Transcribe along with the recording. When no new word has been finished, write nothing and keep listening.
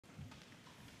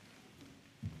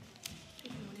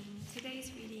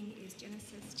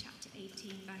Genesis chapter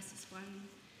 18, verses 1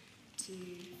 to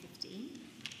 15.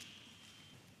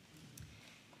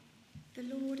 The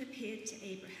Lord appeared to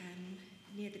Abraham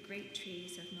near the great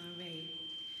trees of Mamre,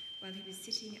 while he was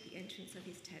sitting at the entrance of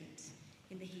his tent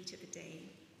in the heat of the day.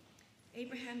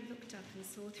 Abraham looked up and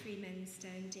saw 3 men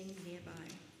standing nearby.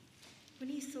 When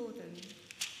he saw them,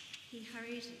 he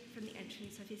hurried from the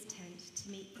entrance of his tent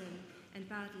to meet them and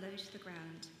bowed low to the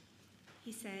ground.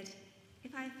 He said,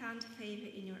 "If I have found favour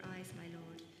in your eyes, my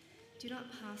lord, do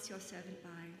not pass your servant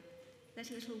by.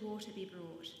 Let a little water be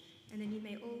brought, and then you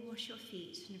may all wash your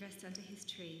feet and rest under his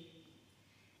tree.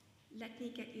 Let me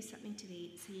get you something to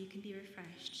eat so you can be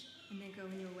refreshed, and then go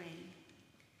on your way,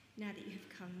 now that you have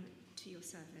come to your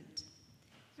servant."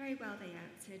 "Very well," they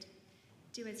answered.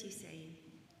 "Do as you say."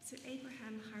 So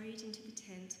Abraham hurried into the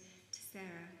tent to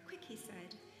Sarah. "Quick," he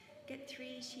said, "get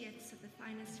 3 sheaths of the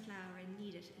finest flour and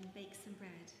knead it and bake some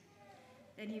bread."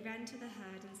 Then he ran to the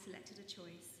herd and selected a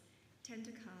choice,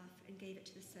 tender calf, and gave it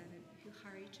to the servant, who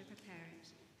hurried to prepare it.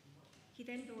 He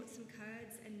then brought some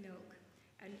curds and milk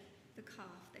and the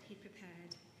calf that he'd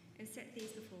prepared and set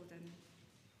these before them.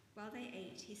 While they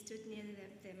ate, he stood near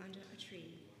them under a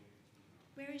tree.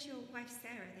 "Where is your wife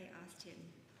Sarah?" they asked him.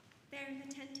 "There in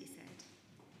the tent," he said.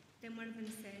 Then one of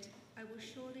them said, "I will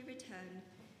surely return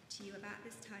to you about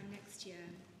this time next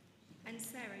year, and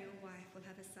Sarah, your wife, will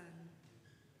have a son."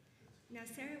 Now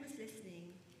Sarah was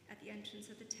listening at the entrance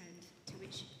of the tent, to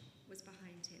which was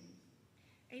behind him.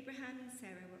 Abraham and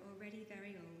Sarah were already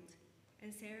very old,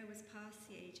 and Sarah was past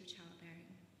the age of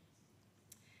childbearing.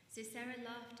 So Sarah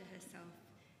laughed to herself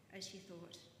as she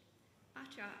thought,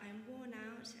 "After I am worn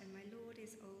out and my Lord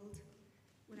is old,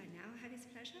 will I now have his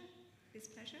pleasure?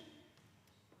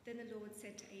 Then the Lord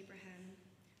said to Abraham,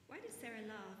 "Why did Sarah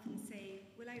laugh and say,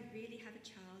 'Will I really have a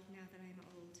child now that I am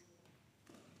old?'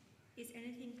 Is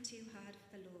anything too hard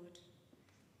for the Lord?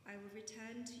 I will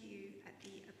return to you at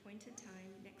the appointed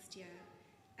time next year,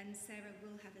 and Sarah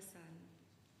will have a son."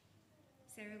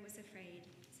 Sarah was afraid,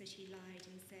 so she lied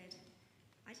and said,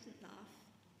 "I didn't laugh."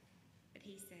 But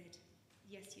he said,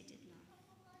 "Yes, you did laugh."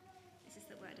 This is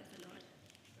the word of the Lord.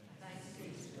 Thanks be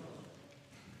to God.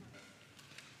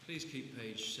 Please keep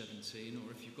page 17,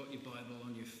 or if you've got your Bible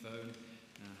on your phone,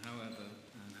 however,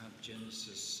 and have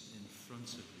Genesis in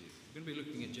front of you. We're going to be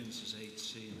looking at Genesis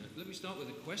 18. Let me start with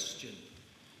a question.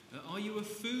 Are you a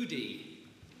foodie?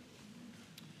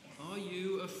 Are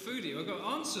you a foodie? I've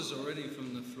got answers already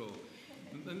from the floor.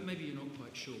 Maybe you're not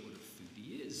quite sure what a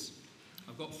foodie is.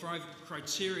 I've got 5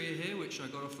 criteria here, which I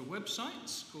got off a website.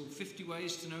 It's called 50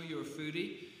 Ways to Know You're a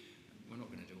Foodie. We're not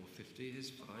going to do all 50, here's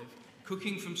 5.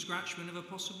 Cooking from scratch whenever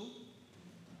possible.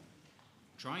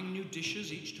 Trying new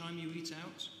dishes each time you eat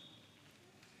out.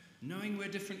 Knowing where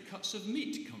different cuts of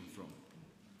meat come from.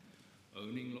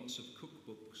 Owning lots of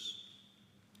cookbooks.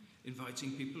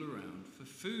 Inviting people around for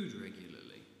food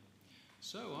regularly.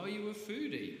 So, are you a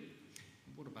foodie?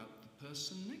 What about the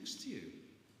person next to you?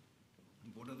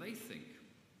 What do they think?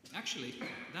 Actually,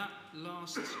 that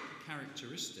last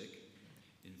characteristic,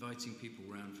 inviting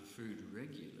people around for food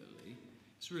regularly,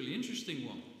 it's a really interesting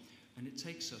one, and it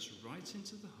takes us right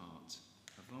into the heart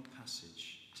of our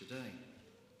passage today.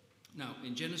 Now,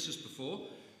 in Genesis before,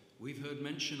 we've heard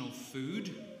mention of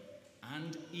food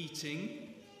and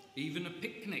eating, even a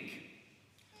picnic.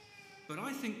 But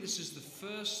I think this is the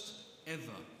first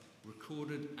ever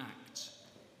recorded act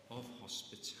of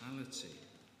hospitality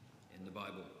in the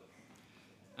Bible.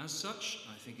 As such,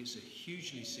 I think it's a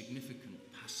hugely significant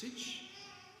passage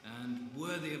and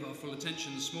worthy of our full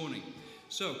attention this morning.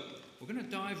 So, we're going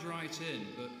to dive right in,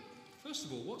 but first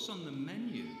of all, what's on the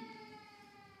menu?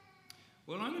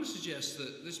 Well, I'm going to suggest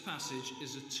that this passage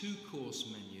is a 2-course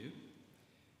menu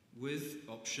with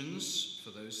options, for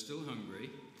those still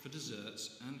hungry, for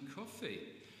desserts and coffee.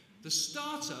 The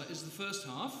starter is the first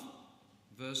half,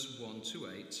 verse 1 to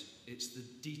 8. It's the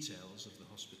details of the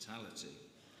hospitality.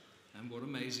 And what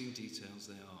amazing details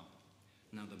they are.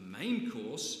 Now, the main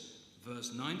course,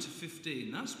 verse 9 to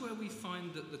 15, that's where we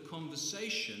find that the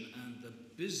conversation and the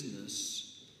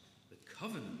business, the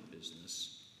covenant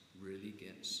business, really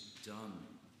gets done.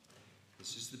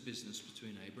 This is the business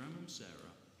between Abraham and Sarah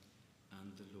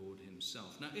and the Lord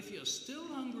himself. Now, if you're still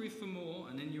hungry for more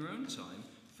and in your own time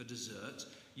for dessert,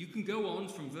 you can go on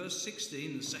from verse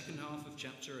 16, the second half of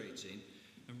chapter 18,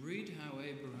 and read how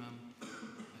Abraham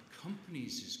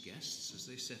accompanies his guests as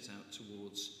they set out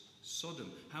towards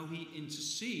Sodom, how he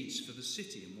intercedes for the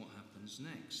city and what happens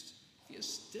next. If you're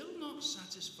still not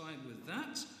satisfied with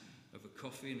that, have a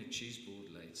coffee and a cheese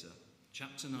board later.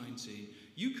 Chapter 19,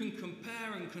 you can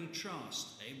compare and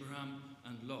contrast Abraham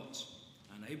and Lot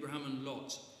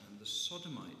and the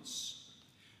Sodomites.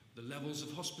 the levels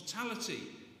of hospitality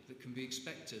that can be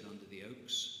expected under the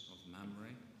oaks of Mamre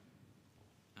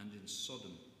and in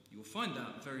Sodom. You'll find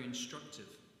that very instructive.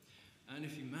 And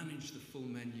if you manage the full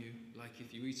menu, like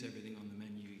if you eat everything on the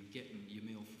menu, you get your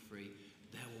meal for free,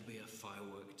 there will be a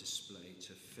firework display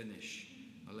to finish.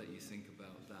 I'll let you think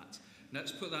about that.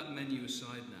 Let's put that menu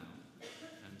aside now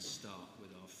and start with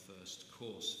our first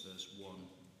course, verse 1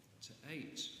 to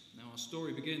 8. Now our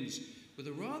story begins with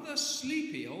a rather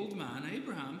sleepy old man,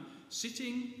 Abraham,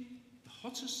 sitting the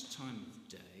hottest time of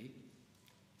day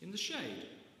in the shade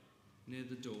near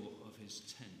the door of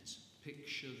his tent.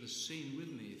 Picture the scene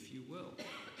with me, if you will.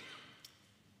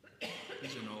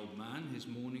 He's an old man. His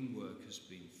morning work has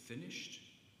been finished.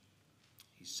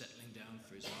 He's settling down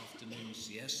for his afternoon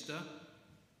siesta.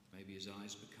 Maybe his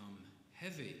eyes become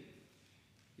heavy.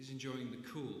 He's enjoying the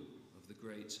cool of the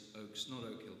great oaks, not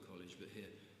Oak Hill College, but here,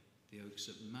 the oaks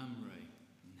of Mamre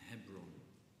and Hebron.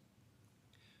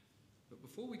 But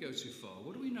before we go too far,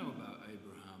 what do we know about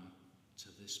Abraham to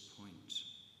this point?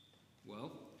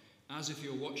 Well, as if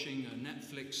you're watching a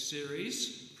Netflix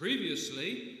series,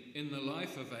 previously in the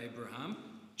life of Abraham,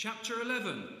 chapter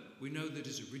 11, we know that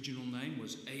his original name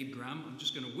was Abram. I'm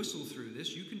just going to whistle through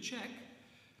this, you can check.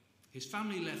 His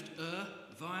family left Ur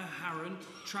via Haran,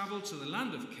 travelled to the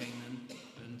land of Canaan,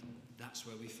 and that's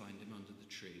where we find him under the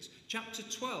trees. Chapter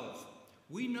 12,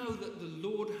 we know that the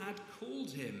Lord had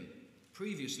called him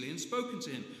previously and spoken to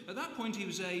him. At that point he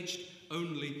was aged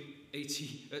only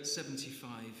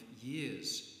 75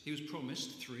 years. He was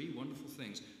promised three wonderful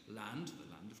things. Land,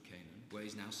 the land of Canaan, where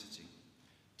he's now sitting.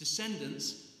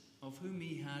 Descendants, of whom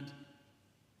he had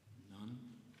none.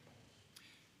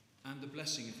 And the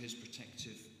blessing of his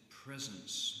protective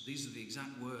presence. These are the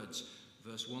exact words,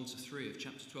 verse 1 to 3 of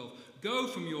chapter 12. Go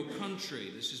from your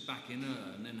country, this is back in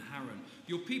Ur and then Haran,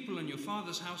 your people and your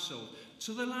father's household,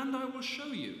 to the land I will show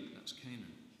you. That's Canaan.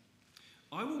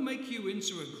 I will make you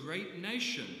into a great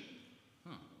nation.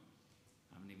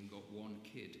 Haven't even got one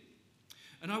kid.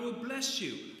 And I will bless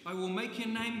you. I will make your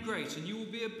name great, and you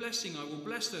will be a blessing. I will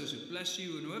bless those who bless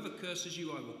you, and whoever curses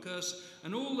you, I will curse.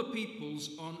 And all the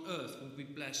peoples on earth will be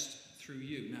blessed through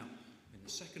you. Now, in the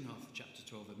second half of chapter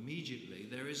 12, immediately,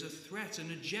 there is a threat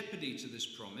and a jeopardy to this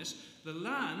promise. The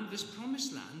land, this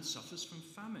promised land, suffers from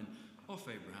famine. Off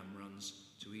Abraham runs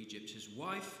to Egypt. His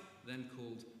wife, then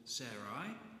called Sarai,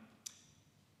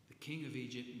 the king of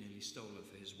Egypt, nearly stole her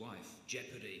for his wife.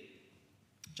 Jeopardy.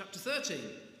 Chapter 13.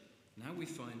 Now we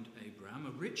find Abraham,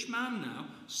 a rich man now,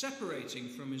 separating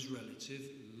from his relative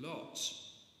Lot.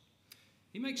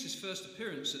 He makes his first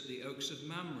appearance at the Oaks of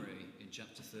Mamre in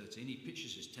chapter 13. He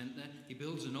pitches his tent there. He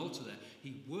builds an altar there.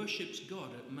 He worships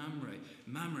God at Mamre.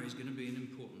 Mamre is going to be an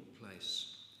important place.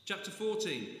 Chapter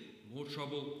 14, more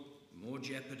trouble, more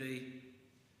jeopardy.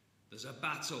 There's a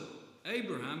battle.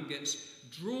 Abraham gets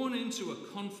drawn into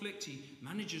a conflict. He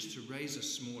manages to raise a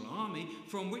small army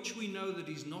from which we know that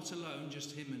he's not alone,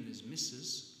 just him and his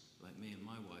missus, like me and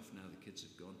my wife now the kids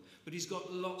have gone. But he's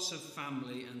got lots of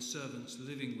family and servants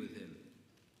living with him.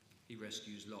 He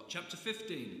rescues Lot. Chapter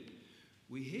 15,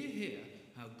 we hear here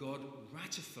how God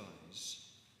ratifies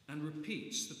and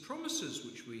repeats the promises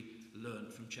which we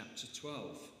learned from chapter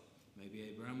 12. Maybe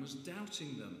Abraham was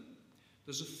doubting them.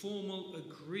 There's a formal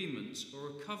agreement or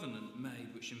a covenant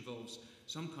made which involves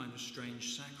some kind of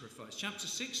strange sacrifice. Chapter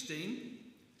 16,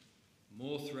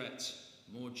 more threat,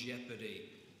 more jeopardy.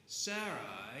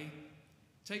 Sarai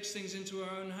takes things into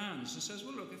her own hands and says,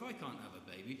 well, look, if I can't have a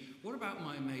baby, what about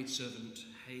my maidservant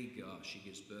Hagar? She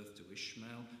gives birth to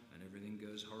Ishmael and everything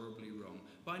goes horribly wrong.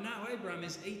 By now, Abraham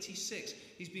is 86.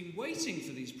 He's been waiting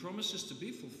for these promises to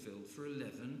be fulfilled for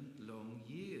 11 long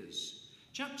years.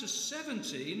 Chapter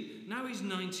 17, now he's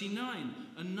 99.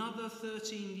 Another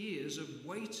 13 years of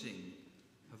waiting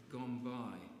have gone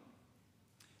by.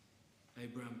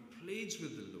 Abraham pleads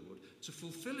with the Lord to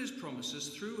fulfill his promises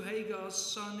through Hagar's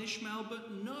son Ishmael,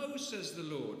 but no, says the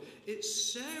Lord,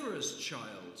 it's Sarah's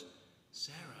child.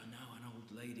 Sarah, now an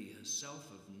old lady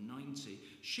herself of 90,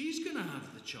 she's going to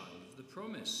have the child of the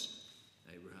promise.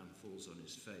 Abraham falls on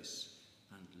his face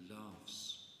and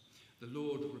laughs. The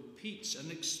Lord repeats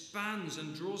and expands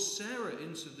and draws Sarah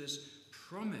into this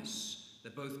promise.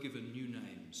 They're both given new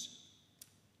names,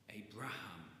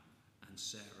 Abraham and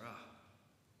Sarah.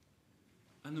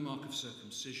 And the mark of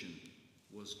circumcision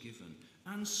was given.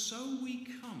 And so we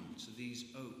come to these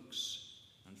oaks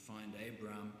and find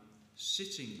Abraham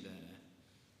sitting there,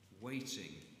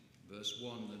 waiting. Verse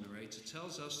 1, the narrator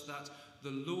tells us that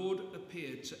the Lord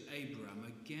appeared to Abraham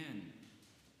again.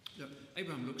 Look,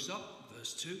 Abraham looks up,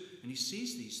 verse 2, and he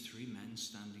sees these three men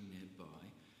standing nearby.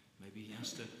 Maybe he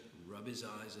has to rub his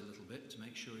eyes a little bit to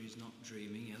make sure he's not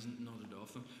dreaming, he hasn't nodded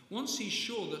off. And once he's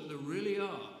sure that there really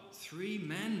are 3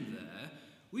 men there,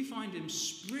 we find him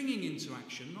springing into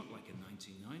action, not like a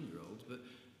 99-year-old, but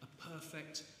a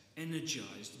perfect,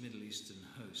 energized Middle Eastern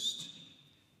host.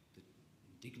 The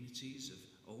indignities of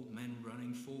old men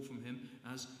running fall from him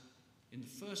as, in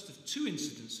the first of 2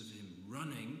 incidents of him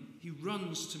running, he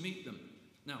runs to meet them.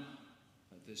 Now,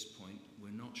 at this point, we're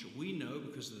not sure. We know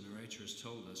because the narrator has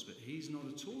told us, but he's not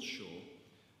at all sure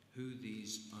who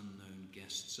these unknown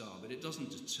guests are. But it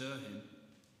doesn't deter him.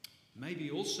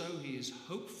 Maybe also he is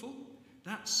hopeful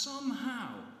that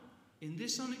somehow, in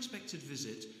this unexpected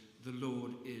visit, the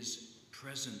Lord is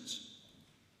present.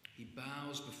 He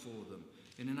bows before them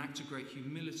in an act of great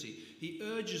humility. He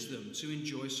urges them to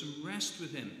enjoy some rest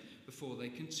with him before they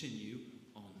continue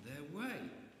on their way.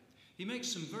 He makes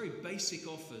some very basic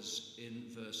offers in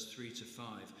verse 3 to 5.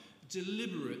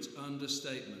 Deliberate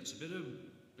understatements, a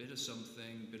bit of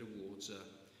something, a bit of water.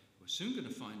 We're soon going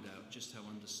to find out just how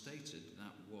understated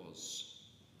that was.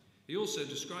 He also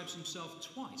describes himself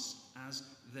twice as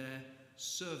their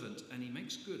servant, and he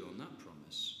makes good on that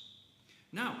promise.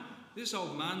 Now, this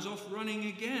old man's off running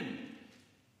again.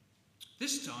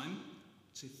 This time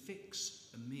to fix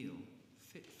a meal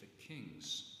fit for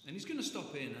kings. And he's going to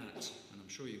stop in at, and I'm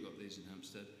sure you've got these in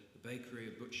Hampstead, the bakery,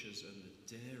 a butcher's and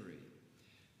the dairy.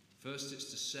 First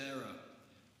it's to Sarah.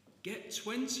 Get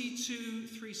 22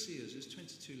 3 seers, it's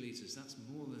 22 litres. That's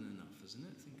more than enough, isn't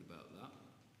it? Think about that.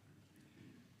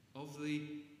 Of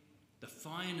the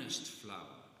finest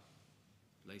flour,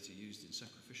 later used in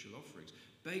sacrificial offerings.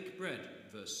 Bake bread,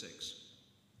 verse 6.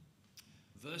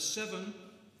 Verse 7,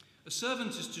 a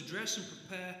servant is to dress and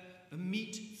prepare a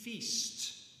meat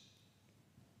feast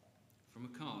from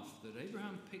a calf that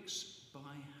Abraham picks by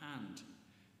hand.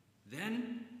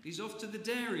 Then he's off to the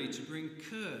dairy to bring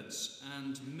curds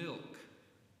and milk.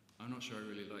 I'm not sure I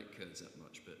really like curds that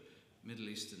much, but Middle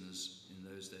Easterners in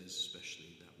those days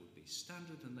especially, that would be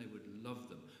standard and they would love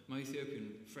them. My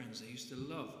Ethiopian friends, they used to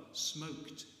love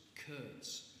smoked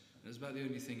curds. It was about the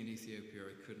only thing in Ethiopia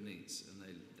I couldn't eat, and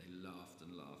they laughed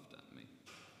and laughed at me.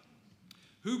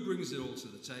 Who brings it all to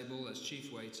the table as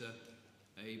chief waiter?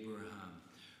 Abraham.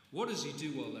 What does he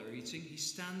do while they're eating? He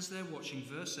stands there watching,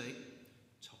 verse 8,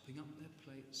 topping up their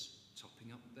plates,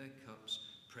 topping up their cups,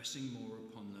 pressing more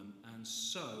upon them, and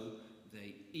so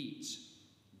they eat,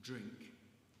 drink,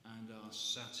 and are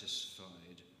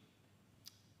satisfied.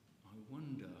 I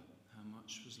wonder how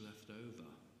much was left over.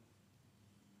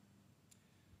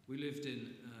 We lived in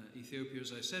Ethiopia,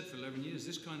 as I said, for 11 years.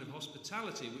 This kind of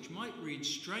hospitality, which might read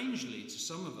strangely to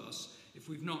some of us if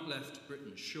we've not left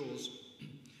Britain's shores,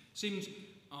 seemed,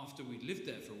 after we'd lived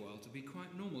there for a while, to be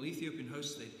quite normal. Ethiopian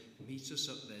hosts, they'd meet us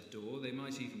up their door. They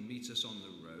might even meet us on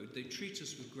the road. They'd treat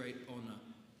us with great honour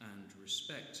and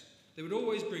respect. They would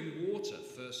always bring water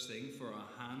first thing for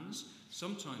our hands,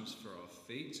 sometimes for our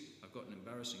feet. I've got an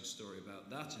embarrassing story about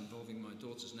that involving my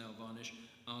daughter's nail varnish.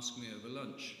 Ask me over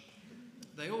lunch.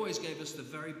 They always gave us the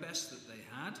very best that they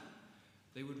had.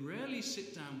 They would rarely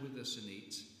sit down with us and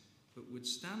eat, but would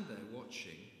stand there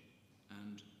watching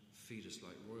and feed us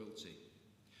like royalty.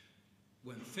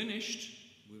 When finished,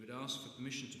 we would ask for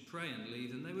permission to pray and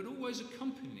leave, and they would always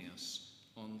accompany us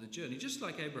on the journey, just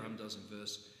like Abraham does in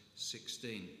verse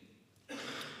 16.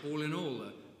 All in all,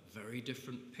 a very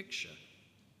different picture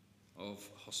of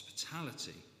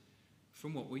hospitality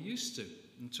from what we're used to,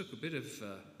 and took a bit of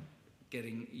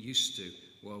getting used to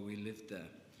while we lived there.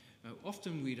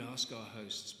 Often we'd ask our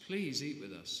hosts, please eat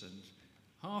with us, and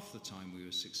half the time we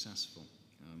were successful,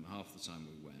 half the time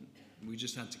we went. We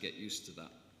just had to get used to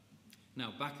that.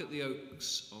 Now, back at the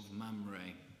Oaks of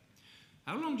Mamre,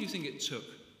 how long do you think it took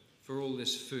for all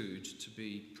this food to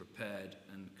be prepared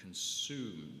and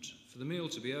consumed, for the meal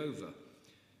to be over?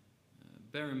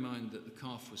 Bear in mind that the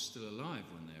calf was still alive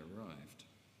when they arrived.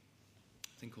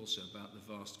 Think also about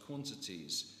the vast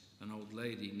quantities. An old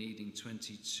lady needing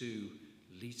 22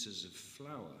 litres of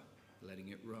flour, letting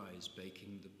it rise,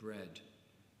 baking the bread,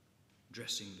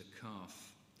 dressing the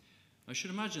calf. I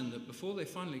should imagine that before they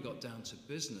finally got down to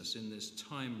business in this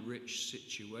time-rich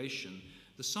situation,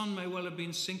 the sun may well have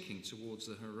been sinking towards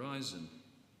the horizon.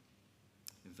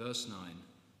 In verse 9,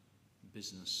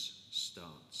 business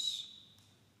starts.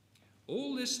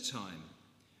 All this time,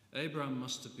 Abraham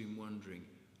must have been wondering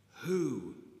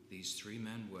who these 3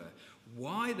 men were,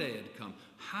 why they had come,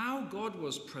 how God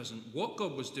was present, what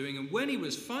God was doing, and when he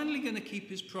was finally going to keep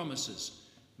his promises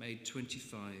made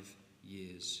 25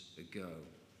 years ago.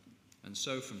 And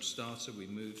so from starter we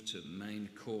move to main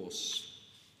course,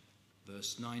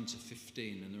 verse 9 to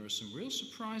 15, and there are some real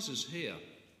surprises here.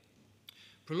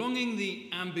 Prolonging the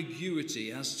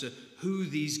ambiguity as to who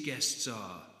these guests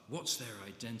are, what's their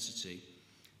identity,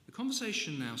 the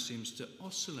conversation now seems to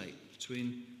oscillate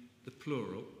between the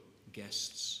plural,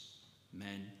 guests,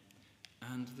 men,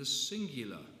 and the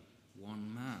singular,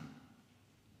 one man.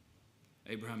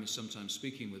 Abraham is sometimes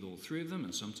speaking with all three of them,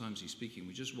 and sometimes he's speaking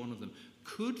with just one of them.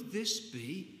 Could this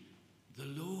be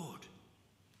the Lord?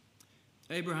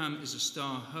 Abraham is a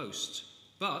star host,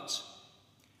 but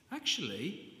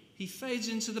actually he fades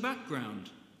into the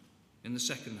background in the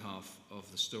second half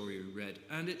of the story we read,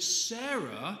 and it's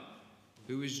Sarah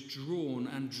who is drawn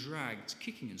and dragged,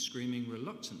 kicking and screaming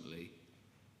reluctantly,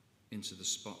 into the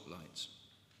spotlight.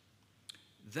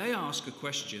 They ask a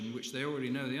question which they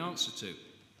already know the answer to.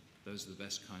 Those are the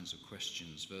best kinds of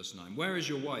questions. Verse 9, where is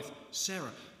your wife,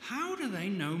 Sarah? How do they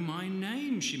know my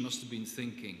name? She must have been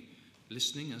thinking,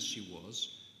 listening as she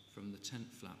was from the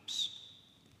tent flaps.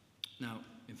 Now,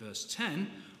 in verse 10,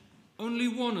 only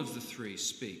one of the three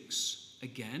speaks.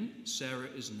 Again, Sarah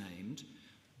is named,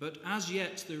 but as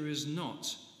yet there is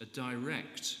not a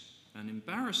direct and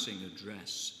embarrassing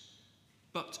address,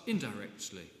 but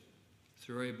indirectly,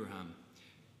 through Abraham.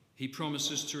 He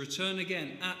promises to return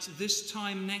again at this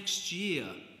time next year,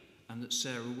 and that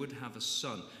Sarah would have a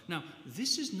son. Now,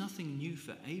 this is nothing new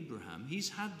for Abraham. He's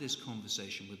had this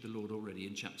conversation with the Lord already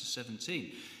in chapter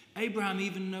 17. Abraham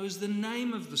even knows the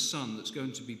name of the son that's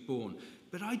going to be born,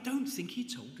 but I don't think he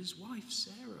told his wife,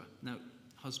 Sarah. Now,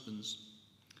 husbands,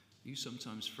 are you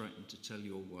sometimes frightened to tell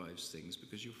your wives things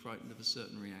because you're frightened of a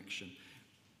certain reaction?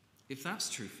 If that's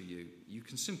true for you, you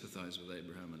can sympathize with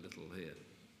Abraham a little here.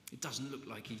 It doesn't look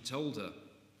like he told her.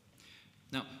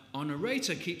 Now, our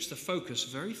narrator keeps the focus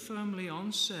very firmly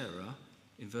on Sarah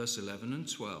in verse 11 and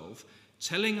 12,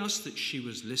 telling us that she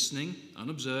was listening,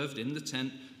 unobserved, in the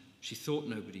tent. She thought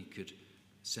nobody could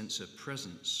sense her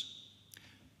presence.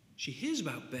 She hears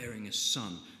about bearing a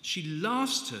son. She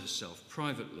laughs to herself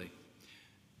privately.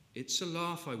 It's a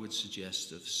laugh, I would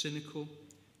suggest, of cynical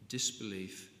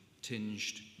disbelief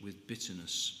tinged with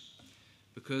bitterness.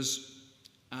 Because,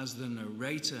 as the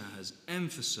narrator has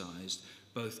emphasized,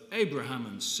 both Abraham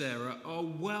and Sarah are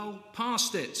well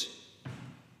past it.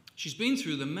 She's been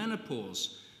through the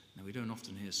menopause. Now, we don't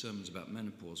often hear sermons about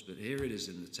menopause, but here it is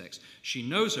in the text. She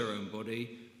knows her own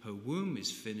body. Her womb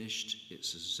is finished.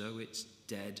 It's as though it's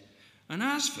dead. And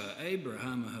as for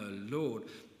Abraham, her Lord,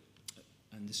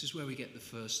 and this is where we get the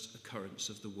first occurrence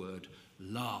of the word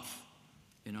laugh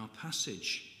in our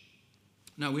passage.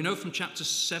 Now, we know from chapter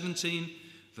 17,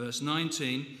 verse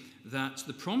 19, that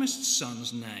the promised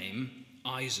son's name,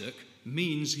 Isaac,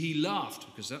 means he laughed,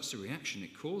 because that's the reaction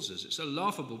it causes. It's a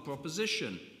laughable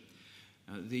proposition.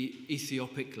 The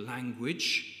Ethiopic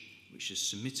language, which is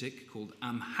Semitic, called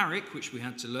Amharic, which we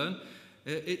had to learn,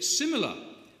 it's similar.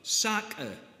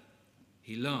 Sak'e,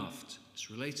 he laughed.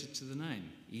 It's related to the name.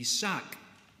 Isak.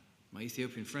 My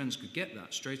Ethiopian friends could get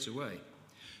that straight away.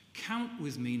 Count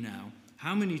with me now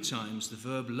how many times the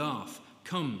verb laugh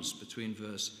comes between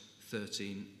verse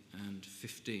 13 and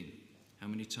 15. How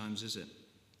many times is it?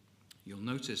 You'll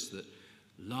notice that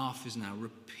laugh is now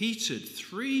repeated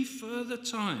 3 further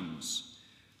times,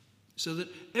 so that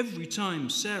every time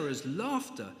Sarah's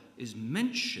laughter is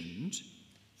mentioned,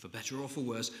 for better or for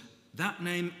worse, that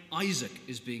name Isaac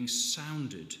is being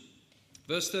sounded.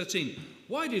 Verse 13,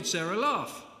 why did Sarah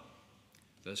laugh?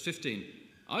 Verse 15,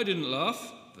 I didn't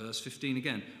laugh. Verse 15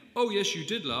 again, oh yes you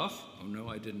did laugh. Oh no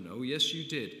I didn't. Oh yes you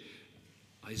did.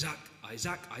 Isaac,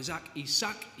 Isaac, Isaac,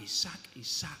 Isaac, Isaac,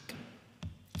 Isaac.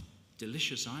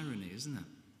 Delicious irony, isn't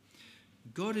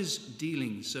it? God is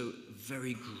dealing so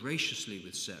very graciously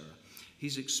with Sarah.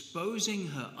 He's exposing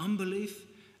her unbelief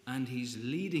and he's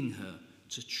leading her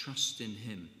to trust in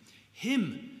him.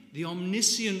 Him, the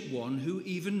omniscient one who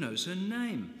even knows her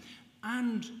name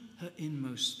and her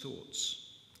inmost thoughts.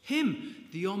 Him,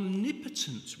 the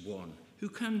omnipotent one who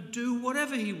can do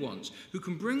whatever he wants, who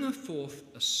can bring forth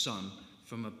a son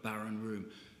from a barren room,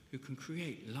 who can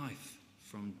create life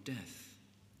from death.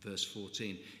 Verse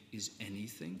 14, is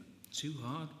anything too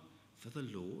hard for the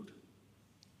Lord?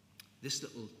 This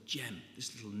little gem,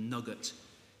 this little nugget,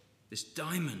 this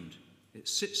diamond, it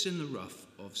sits in the rough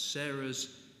of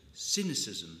Sarah's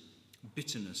cynicism,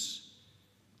 bitterness,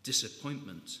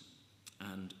 disappointment,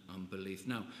 and unbelief.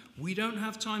 Now, we don't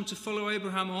have time to follow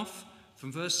Abraham off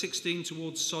from verse 16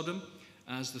 towards Sodom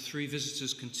as the 3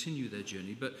 visitors continue their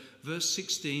journey, but verse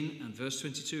 16 and verse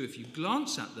 22, if you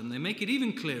glance at them, they make it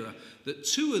even clearer that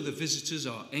 2 of the visitors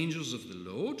are angels of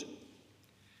the Lord,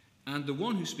 and the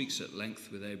one who speaks at length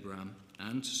with Abraham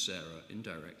and to Sarah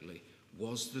indirectly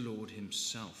was the Lord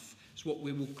himself. It's what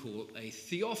we will call a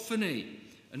theophany,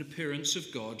 an appearance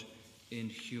of God in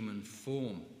human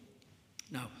form.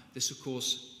 Now, this, of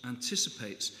course,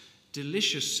 anticipates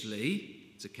deliciously,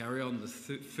 to carry on the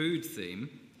food theme,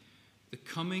 the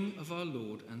coming of our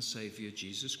Lord and Saviour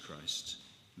Jesus Christ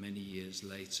many years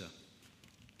later.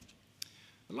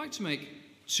 I'd like to make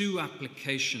two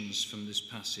applications from this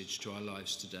passage to our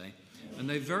lives today, and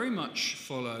they very much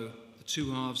follow the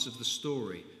two halves of the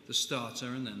story, the starter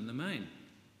and then the main.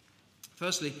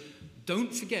 Firstly,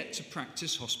 don't forget to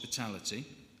practice hospitality.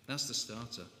 That's the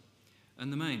starter.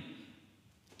 And the main,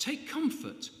 take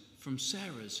comfort from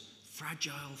Sarah's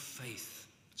fragile faith.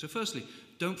 So firstly,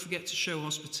 don't forget to show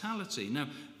hospitality. Now,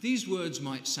 these words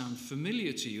might sound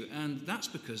familiar to you, and that's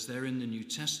because they're in the New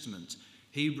Testament.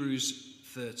 Hebrews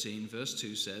 13 verse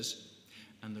 2 says,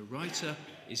 and the writer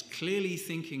is clearly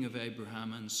thinking of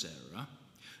Abraham and Sarah,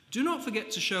 do not forget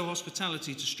to show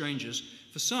hospitality to strangers,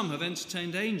 for some have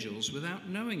entertained angels without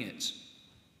knowing it.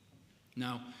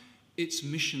 Now, it's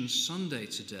Mission Sunday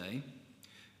today.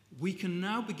 We can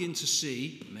now begin to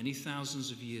see, many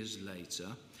thousands of years later,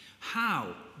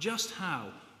 just how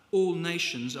all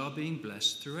nations are being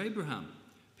blessed through Abraham.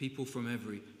 People from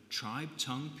every tribe,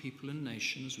 tongue, people and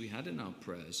nation, as we had in our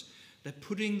prayers. They're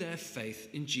putting their faith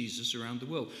in Jesus around the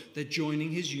world. They're joining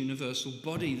his universal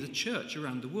body, the church,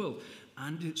 around the world.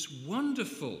 And it's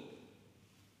wonderful.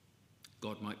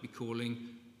 God might be calling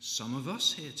some of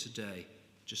us here today,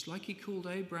 just like he called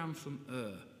Abraham from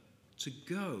Ur, to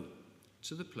go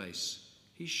to the place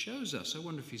he shows us. I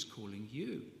wonder if he's calling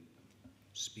you.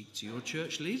 Speak to your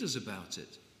church leaders about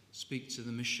it. Speak to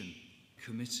the mission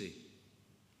committee.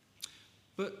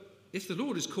 But if the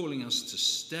Lord is calling us to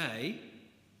stay,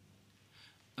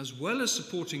 as well as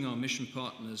supporting our mission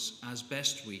partners as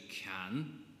best we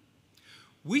can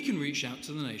reach out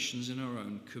to the nations in our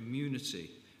own community.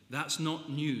 That's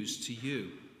not news to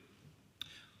you.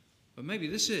 But maybe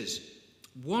this is.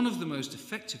 One of the most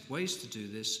effective ways to do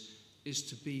this is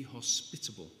to be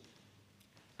hospitable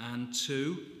and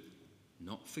to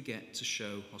not forget to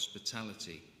show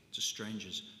hospitality to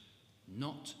strangers.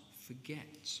 Not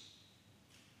forget.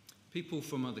 People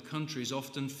from other countries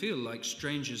often feel like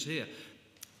strangers here.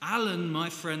 Alan, my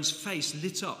friend's face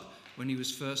lit up when he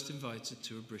was first invited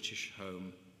to a British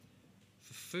home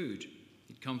for food.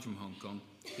 He'd come from Hong Kong.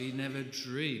 He never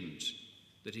dreamed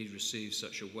that he'd receive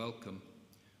such a welcome,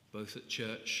 both at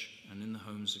church and in the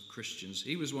homes of Christians.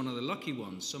 He was one of the lucky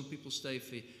ones. Some people stay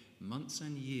for months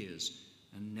and years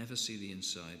and never see the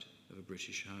inside of a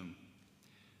British home.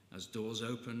 As doors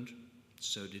opened,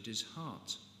 so did his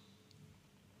heart.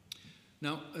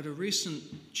 Now, at a recent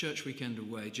church weekend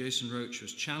away, Jason Roach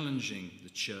was challenging the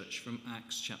church from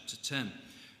Acts chapter 10.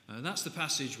 That's the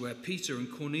passage where Peter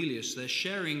and Cornelius, they're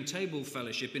sharing table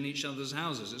fellowship in each other's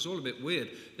houses. It's all a bit weird.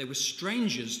 They were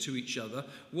strangers to each other,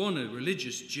 one a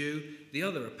religious Jew, the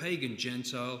other a pagan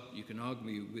Gentile. You can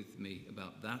argue with me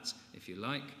about that if you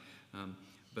like,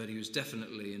 but he was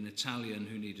definitely an Italian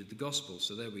who needed the gospel,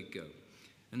 so there we go.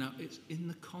 And now it's in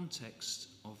the context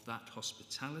of that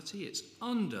hospitality, it's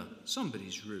under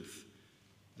somebody's roof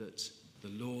that the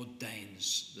Lord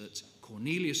deigns that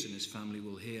Cornelius and his family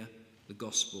will hear the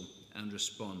gospel and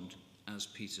respond as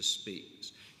Peter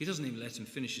speaks. He doesn't even let him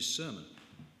finish his sermon.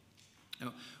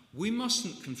 Now, we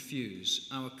mustn't confuse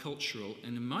our cultural,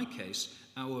 and in my case,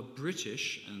 our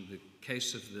British, and the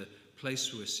case of the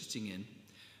place we're sitting in,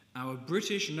 our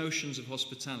British notions of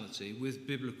hospitality with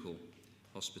biblical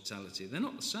hospitality. They're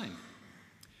not the same.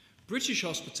 British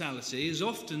hospitality is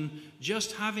often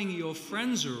just having your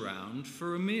friends around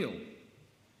for a meal.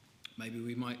 Maybe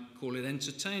we might call it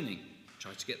entertaining.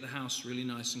 Try to get the house really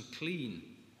nice and clean.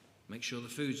 Make sure the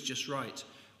food's just right.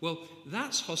 Well,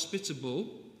 that's hospitable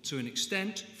to an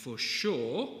extent, for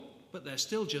sure, but they're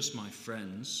still just my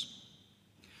friends.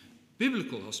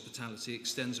 Biblical hospitality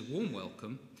extends a warm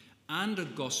welcome and a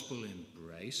gospel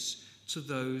embrace to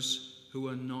those who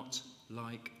are not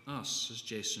like us, as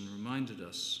Jason reminded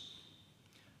us.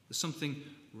 There's something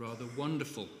rather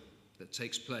wonderful that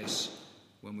takes place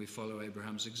when we follow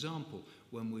Abraham's example,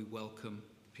 when we welcome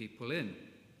people in.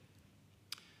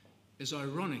 It's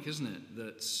ironic, isn't it,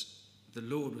 that the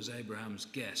Lord was Abraham's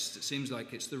guest. It seems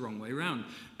like it's the wrong way around.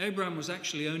 Abraham was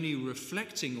actually only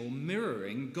reflecting or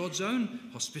mirroring God's own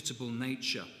hospitable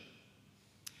nature.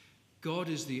 God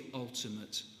is the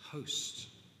ultimate host.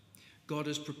 God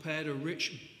has prepared a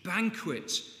rich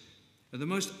banquet of the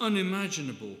most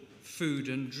unimaginable food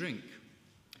and drink.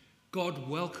 God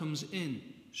welcomes in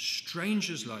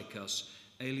strangers like us,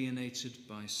 alienated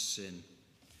by sin.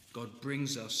 God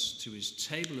brings us to his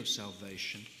table of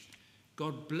salvation.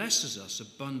 God blesses us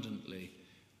abundantly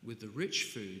with the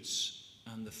rich foods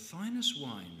and the finest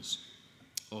wines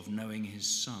of knowing his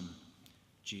Son,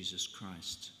 Jesus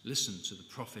Christ. Listen to the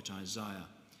prophet Isaiah.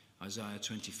 Isaiah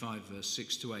 25, verse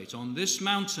 6 to 8. On this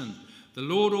mountain, the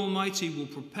Lord Almighty will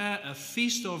prepare a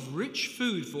feast of rich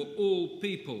food for all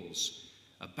peoples,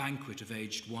 a banquet of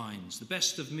aged wines, the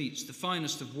best of meats, the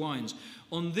finest of wines.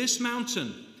 On this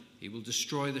mountain, he will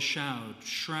destroy the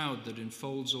shroud that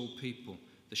enfolds all people,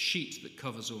 the sheet that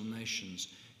covers all nations.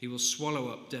 He will swallow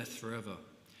up death forever.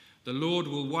 The Lord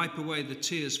will wipe away the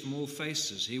tears from all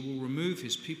faces. He will remove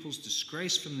his people's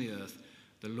disgrace from the earth.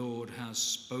 The Lord has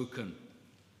spoken.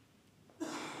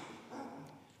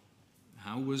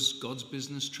 How was God's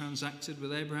business transacted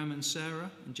with Abraham and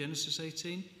Sarah in Genesis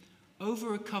 18?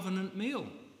 Over a covenant meal.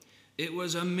 It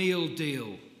was a meal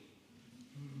deal.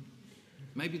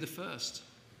 Maybe the first.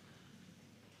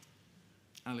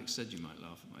 Alex said you might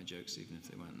laugh at my jokes even if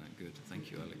they weren't that good. Thank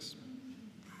you, Alex.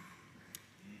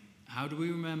 How do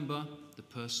we remember the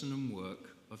person and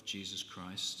work of Jesus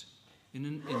Christ in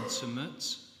an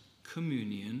intimate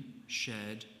communion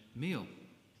shared meal?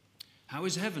 How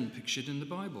is heaven pictured in the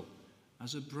Bible?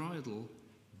 As a bridal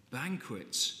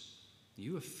banquet. Are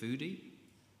you a foodie?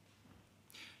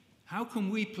 How can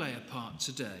we play a part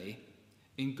today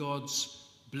in God's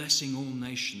blessing all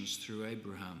nations through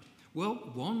Abraham? Well,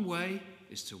 one way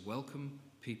is to welcome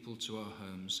people to our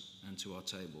homes and to our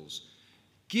tables,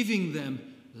 giving them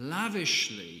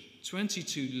lavishly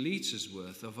 22 litres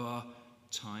worth of our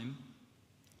time,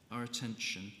 our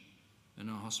attention,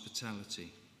 and our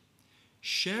hospitality,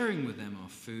 sharing with them our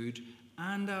food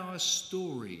and our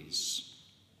stories.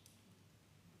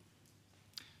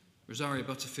 Rosaria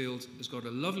Butterfield has got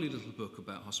a lovely little book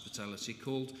about hospitality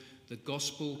called The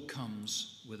Gospel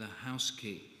Comes with a House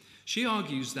Key. She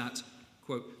argues that,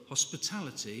 quote,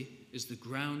 hospitality is the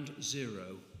ground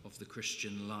zero of the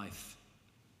Christian life.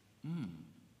 I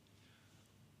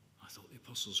thought the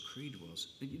Apostles' Creed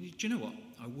was. Do you know what?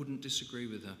 I wouldn't disagree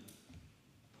with her,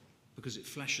 because it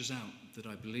fleshes out that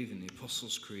I believe in the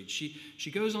Apostles' Creed.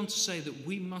 She goes on to say that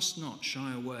we must not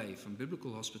shy away from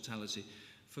biblical hospitality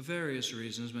for various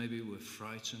reasons. Maybe we're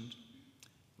frightened,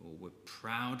 or we're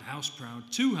proud, house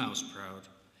proud, too house proud,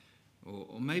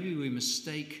 or maybe we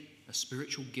mistake a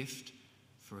spiritual gift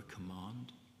for a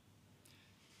command,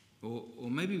 or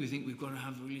maybe we think we've got to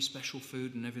have really special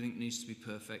food and everything needs to be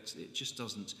perfect. It just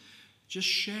doesn't. Just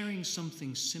sharing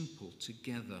something simple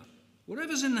together,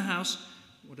 whatever's in the house,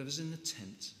 whatever's in the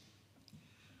tent.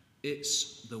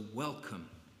 It's the welcome,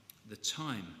 the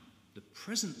time, the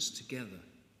presence together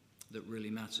that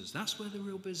really matters. That's where the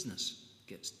real business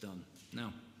gets done.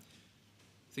 Now,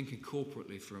 thinking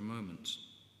corporately for a moment.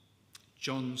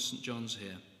 St. John's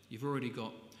here. You've already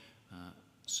got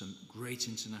some great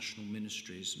international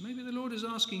ministries. Maybe the Lord is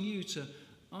asking you to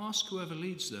ask whoever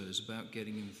leads those about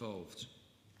getting involved.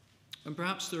 And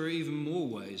perhaps there are even more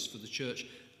ways for the church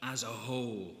as a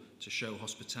whole to show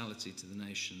hospitality to the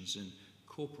nations in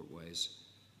corporate ways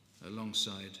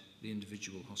alongside the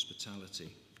individual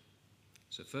hospitality.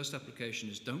 So first application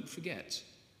is don't forget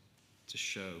to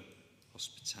show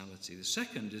hospitality. The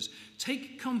second is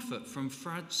take comfort from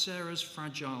Sarah's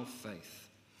fragile faith.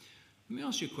 Let me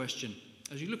ask you a question.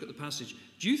 As you look at the passage,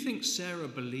 do you think Sarah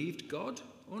believed God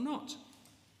or not?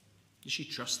 Did she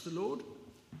trust the Lord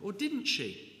or didn't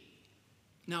she?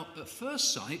 Now, at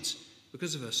first sight,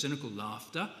 because of her cynical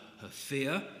laughter, her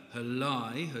fear, her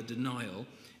lie, her denial,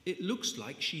 it looks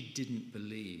like she didn't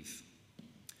believe.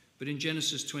 But in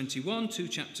Genesis 21, 2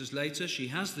 chapters later, she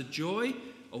has the joy,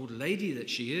 old lady that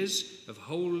she is, of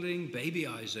holding baby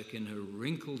Isaac in her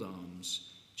wrinkled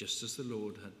arms, just as the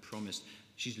Lord had promised.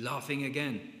 She's laughing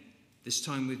again, this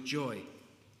time with joy.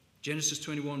 Genesis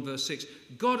 21, verse 6,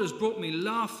 God has brought me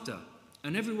laughter,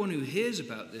 and everyone who hears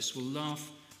about this will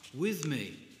laugh with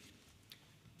me.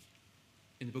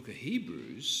 In the book of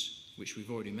Hebrews, which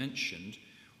we've already mentioned,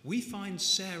 we find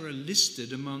Sarah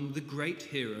listed among the great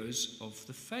heroes of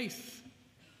the faith.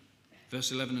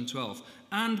 Verse 11 and 12.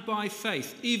 And by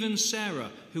faith, even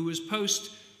Sarah, who was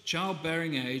post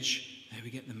childbearing age, there we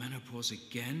get the menopause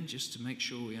again, just to make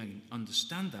sure we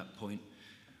understand that point,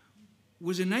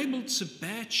 was enabled to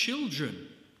bear children.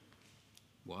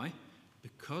 Why?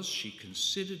 Because she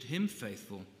considered him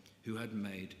faithful who had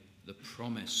made the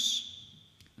promise.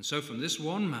 And so from this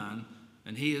one man,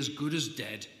 and he as good as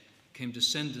dead, came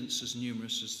descendants as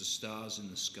numerous as the stars in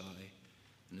the sky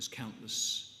and as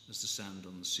countless as the sand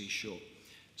on the seashore.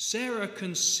 Sarah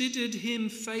considered him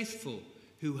faithful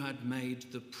who had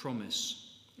made the promise.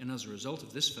 And as a result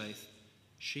of this faith,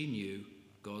 she knew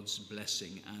God's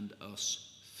blessing and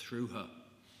us through her.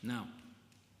 Now,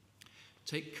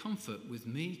 take comfort with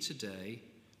me today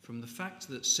from the fact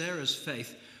that Sarah's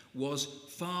faith was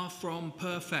far from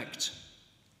perfect.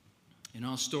 In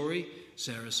our story,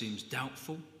 Sarah seems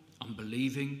doubtful,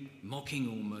 unbelieving, mocking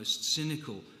almost,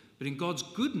 cynical. But in God's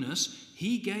goodness,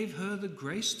 he gave her the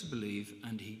grace to believe,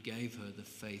 and he gave her the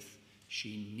faith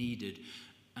she needed,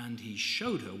 and he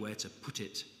showed her where to put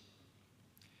it.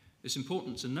 It's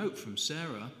important to note from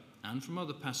Sarah and from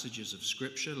other passages of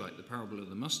Scripture, like the parable of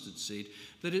the mustard seed,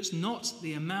 that it's not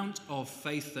the amount of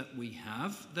faith that we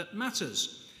have that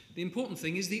matters. The important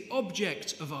thing is the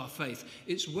object of our faith.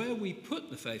 It's where we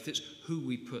put the faith. It's who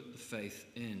we put the faith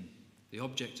in. The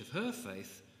object of her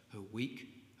faith, her weak,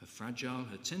 her fragile,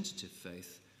 her tentative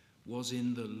faith, was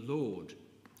in the Lord,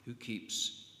 who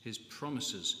keeps his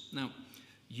promises. Now,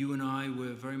 you and I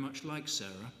were very much like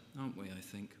Sarah, aren't we, I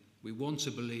think? We want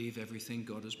to believe everything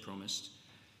God has promised.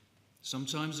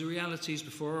 Sometimes the realities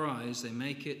before our eyes, they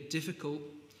make it difficult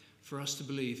for us to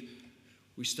believe.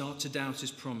 We start to doubt his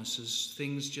promises.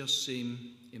 Things just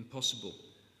seem impossible.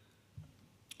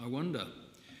 I wonder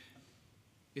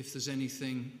if there's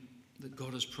anything that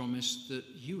God has promised that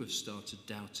you have started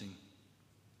doubting.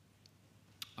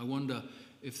 I wonder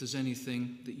if there's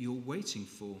anything that you're waiting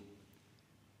for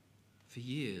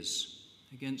years,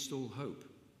 against all hope.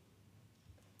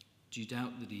 Do you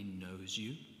doubt that he knows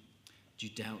you? Do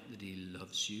you doubt that he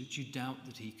loves you? Do you doubt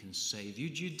that he can save you?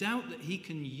 Do you doubt that he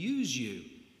can use you,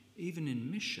 even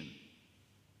in mission?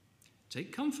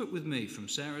 Take comfort with me from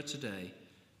Sarah today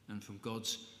and from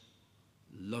God's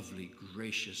lovely,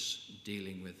 gracious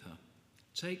dealing with her.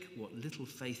 Take what little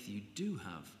faith you do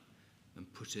have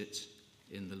and put it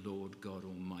in the Lord God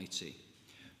Almighty,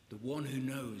 the one who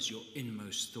knows your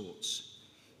inmost thoughts,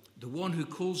 the one who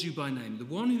calls you by name, the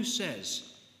one who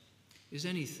says, "Is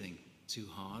anything too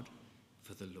hard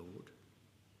for the Lord?"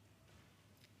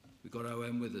 We've got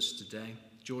OM with us today.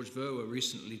 George Verwer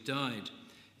recently died.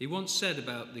 He once said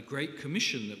about the Great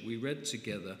Commission that we read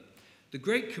together, the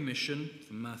Great Commission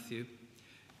from Matthew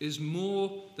is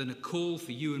more than a call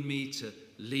for you and me to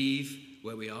leave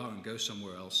where we are and go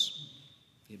somewhere else.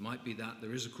 It might be that.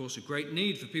 There is, of course, a great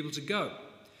need for people to go.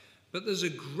 But there's a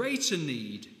greater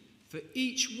need for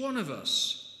each one of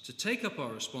us to take up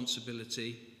our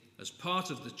responsibility as part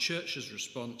of the church's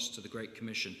response to the Great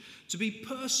Commission, to be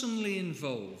personally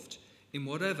involved in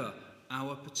whatever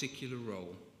our particular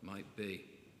role might be.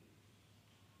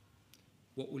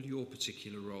 What will your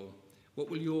particular role, what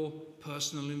will your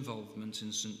personal involvement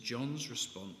in St. John's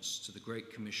response to the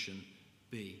Great Commission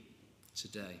be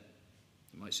today?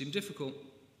 It might seem difficult,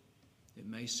 it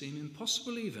may seem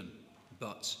impossible even,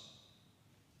 but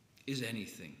is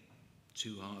anything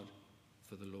too hard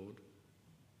for the Lord?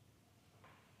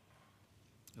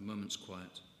 A moment's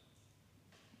quiet.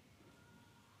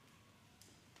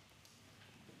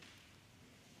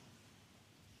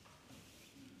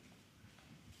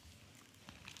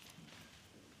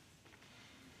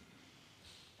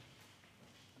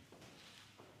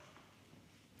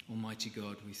 Almighty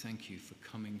God, we thank you for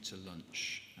coming to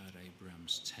lunch at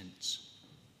Abraham's tent,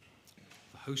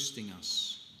 for hosting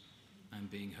us and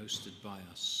being hosted by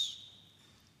us,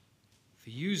 for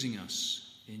using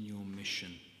us in your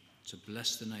mission to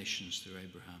bless the nations through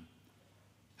Abraham.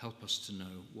 Help us to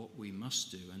know what we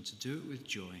must do and to do it with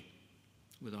joy,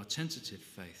 with our tentative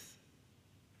faith,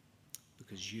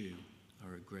 because you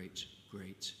are a great,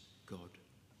 great God.